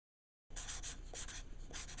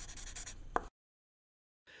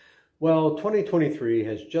Well, 2023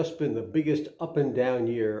 has just been the biggest up and down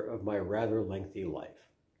year of my rather lengthy life.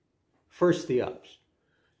 First, the ups.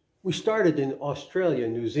 We started in Australia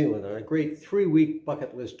and New Zealand on a great 3-week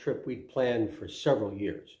bucket list trip we'd planned for several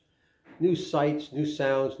years. New sights, new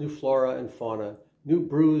sounds, new flora and fauna, new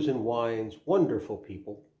brews and wines, wonderful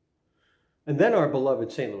people. And then our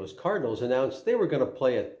beloved St. Louis Cardinals announced they were going to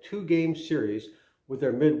play a 2-game series with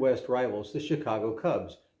their Midwest rivals, the Chicago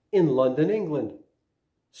Cubs, in London, England.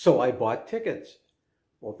 So I bought tickets.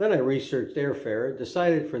 Well, then I researched airfare and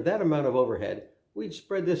decided for that amount of overhead, we'd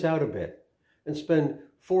spread this out a bit and spend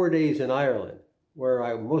 4 days in Ireland, where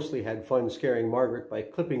I mostly had fun scaring Margaret by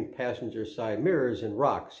clipping passenger side mirrors and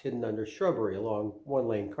rocks hidden under shrubbery along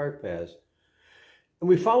 1-lane cart paths. And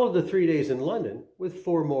we followed the 3 days in London with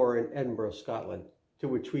 4 more in Edinburgh, Scotland, to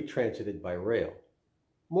which we transited by rail.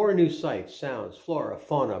 More new sights, sounds, flora,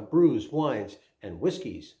 fauna, brews, wines, and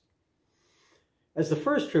whiskeys. As the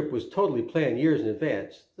first trip was totally planned years in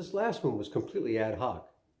advance, this last one was completely ad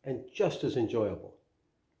hoc and just as enjoyable.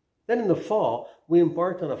 Then in the fall, we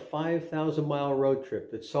embarked on a 5,000-mile road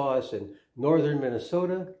trip that saw us in northern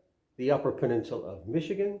Minnesota, the Upper Peninsula of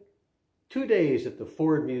Michigan, 2 days at the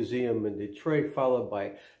Ford Museum in Detroit, followed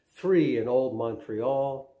by 3 in Old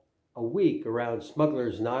Montreal, a week around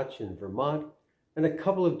Smuggler's Notch in Vermont, and a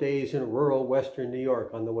couple of days in rural western New York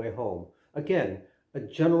on the way home. Again, a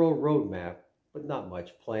general road map, but not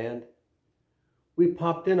much planned. We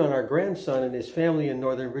popped in on our grandson and his family in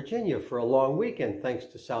Northern Virginia for a long weekend, thanks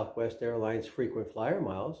to Southwest Airlines frequent flyer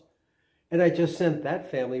miles. And I just sent that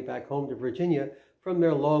family back home to Virginia from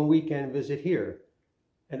their long weekend visit here.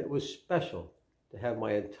 And it was special to have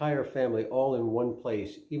my entire family all in one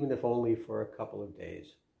place, even if only for a couple of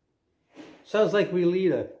days. Sounds like we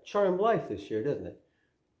lead a charmed life this year, doesn't it?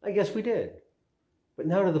 I guess we did. But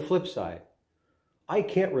now to the flip side. I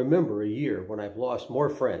can't remember a year when I've lost more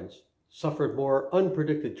friends, suffered more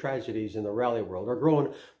unpredicted tragedies in the rally world, or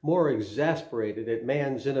grown more exasperated at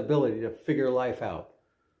man's inability to figure life out.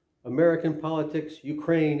 American politics,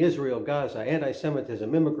 Ukraine, Israel, Gaza,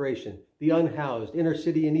 anti-Semitism, immigration, the unhoused, inner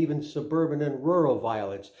city and even suburban and rural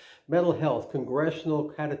violence, mental health, congressional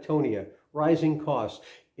catatonia, rising costs.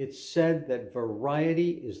 It's said that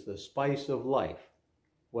variety is the spice of life.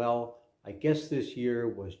 Well, I guess this year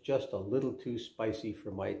was just a little too spicy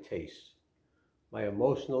for my tastes. My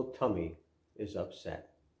emotional tummy is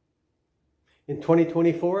upset. In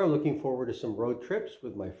 2024, I'm looking forward to some road trips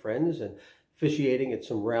with my friends and officiating at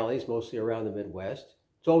some rallies, mostly around the Midwest.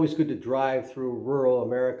 It's always good to drive through rural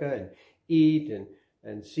America and eat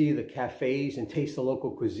and see the cafes and taste the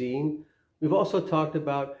local cuisine. We've also talked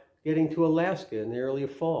about getting to Alaska in the early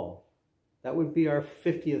fall. That would be our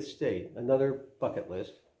 50th state, another bucket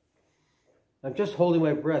list. I'm just holding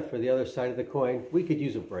my breath for the other side of the coin. We could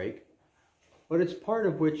use a break, but it's part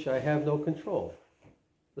of which I have no control.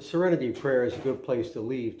 The Serenity Prayer is a good place to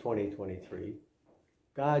leave 2023.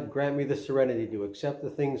 God grant me the serenity to accept the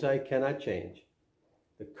things I cannot change,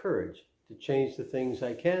 the courage to change the things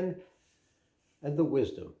I can, and the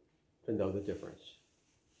wisdom to know the difference.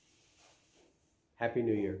 Happy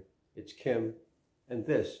New Year. It's Kim, and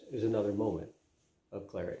this is another moment of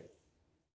clarity.